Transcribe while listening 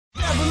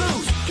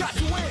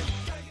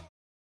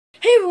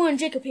everyone,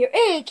 Jacob here,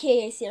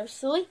 aka Sailor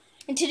Silly,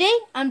 and today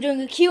I'm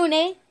doing a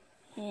Q&A,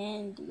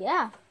 and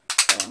yeah.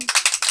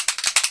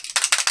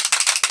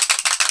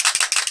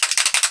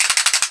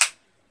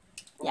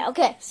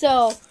 Okay,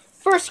 so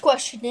first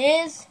question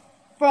is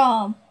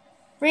from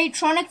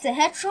Raytronics the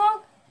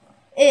Hedgehog,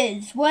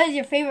 what is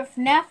your favorite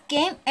FNAF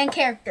game and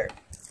character?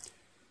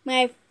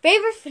 My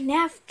favorite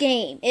FNAF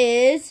game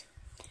is,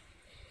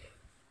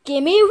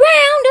 give me a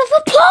round of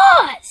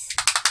applause!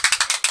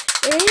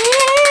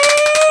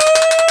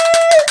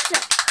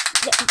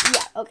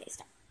 Okay,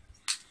 stop.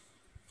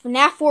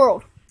 FNAF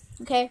World,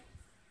 okay?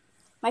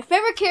 My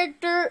favorite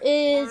character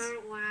is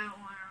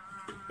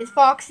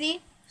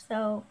Foxy,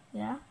 so,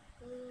 yeah.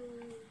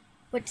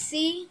 Let's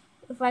see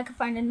if I can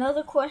find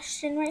another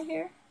question right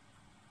here.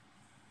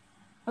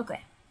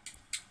 Okay.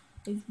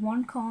 There's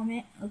one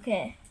comment.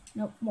 Okay.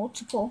 Nope,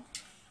 multiple.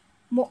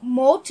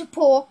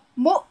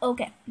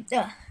 Okay.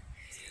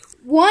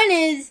 One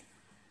is,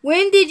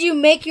 when did you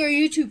make your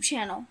YouTube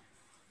channel?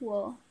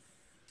 Well,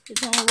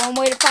 there's only one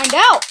way to find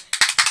out.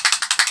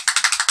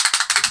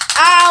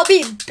 I'll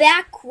be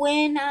back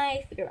when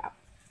I figure out.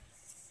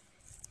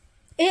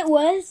 It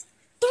was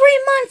 3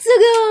 months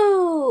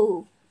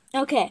ago.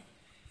 Okay.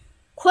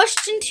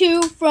 Question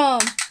 2 from...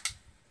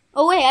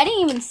 Oh wait, I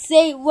didn't even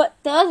say what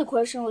the other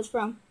question was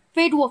from.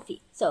 Fade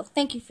Wolfie. So,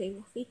 thank you, Fade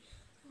Wolfie.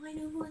 I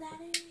know who that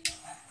is.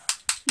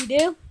 You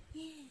do?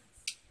 Yes.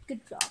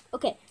 Good job.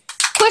 Okay.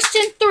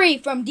 Question 3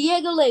 from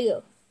Diego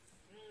Lego.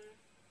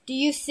 Do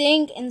you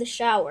sing in the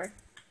shower?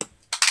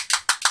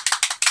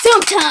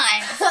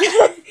 Sometimes!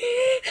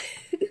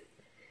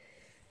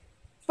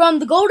 From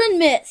the Golden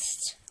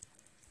Mist.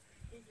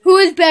 Who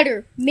is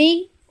better,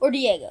 me or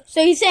Diego?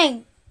 So he's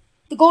saying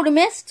the Golden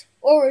Mist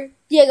or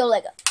Diego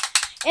Lego.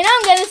 And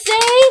I'm gonna say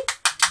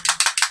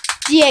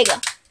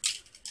Diego.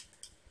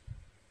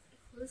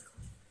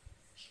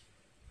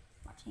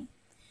 Martin.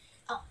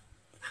 Oh.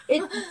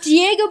 It's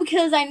Diego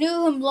because I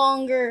knew him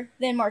longer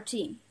than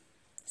Martin.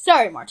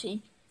 Sorry,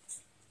 Martin.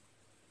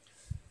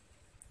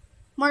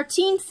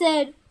 Martin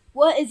said,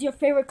 what is your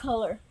favorite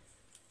color?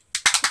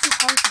 That's a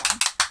hard one.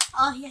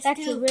 Oh, yes,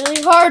 That's a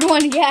really hard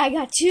one. Yeah, I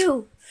got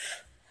 2.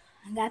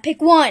 I gotta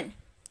pick one.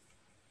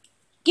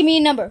 Give me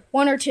a number,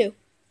 1 or 2.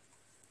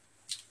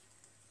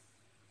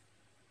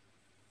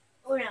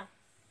 Or no.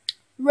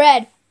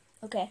 Red.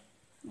 Okay.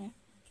 Yeah.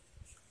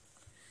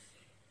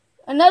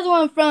 Another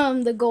one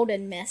from the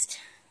Golden Mist.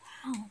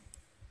 Wow.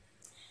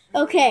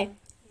 Okay.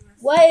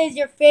 What is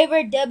your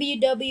favorite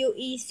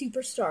WWE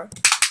superstar?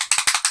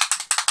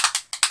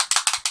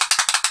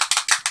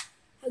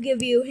 I'll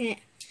give you a hint.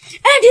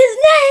 And his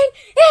name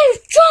is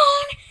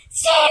John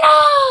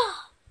Cena!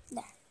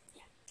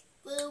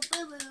 Boo,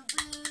 boo, boo,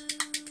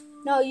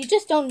 boo. No, you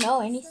just don't know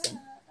anything.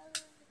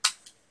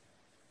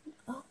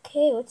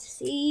 Okay, let's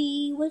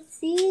see.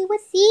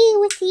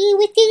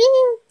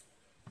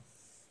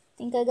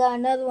 Think I got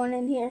another one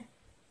in here.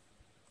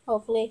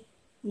 Hopefully.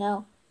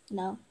 No.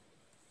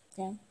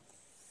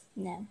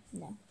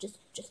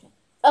 Just no.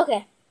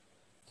 Okay.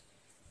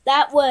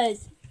 That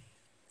was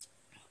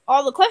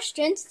all the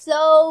questions,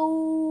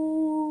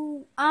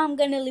 so I'm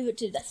gonna leave it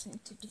to Destiny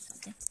to do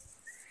something.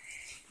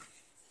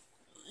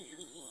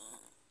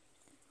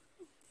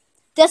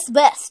 That's the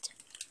best.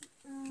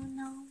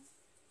 No.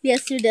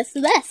 Yes, dude, that's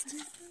the best.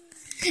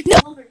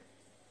 No!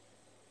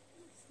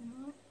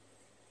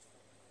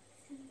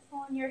 It's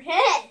on your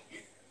head.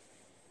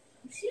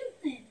 I'm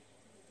shooting.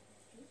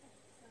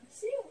 I'm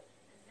shooting.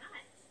 I'm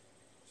not.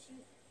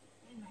 Shoot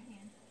in my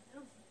hand.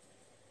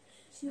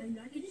 Shoot. I'm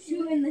not gonna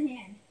Shoot in the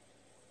hand.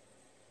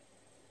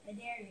 I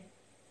dare you.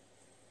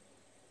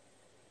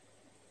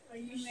 Are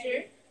you I'm sure?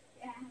 ready.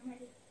 Yeah, I'm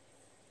ready.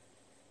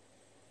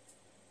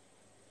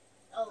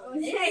 Oh, I'm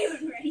not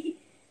even ready.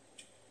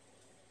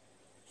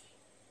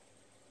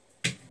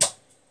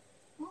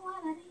 Oh, wow,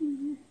 that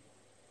ain't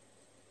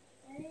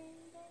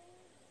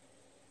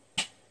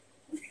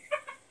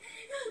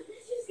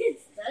Let's just get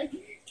stuck.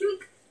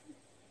 Chunk.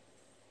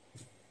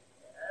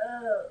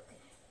 Oh,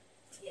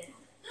 yeah.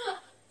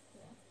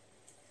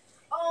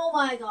 Oh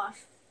my gosh.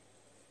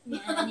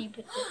 Man, I need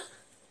to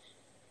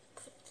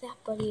put that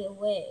buddy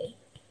away.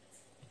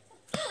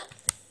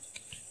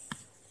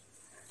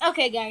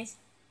 Okay, guys.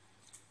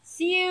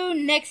 See you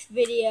next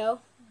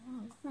video.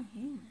 Oh, my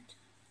hand.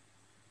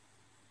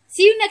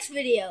 See you next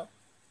video.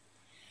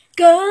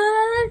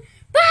 Good.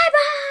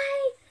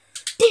 Bye-bye.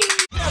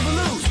 Never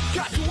lose.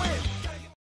 Got to win.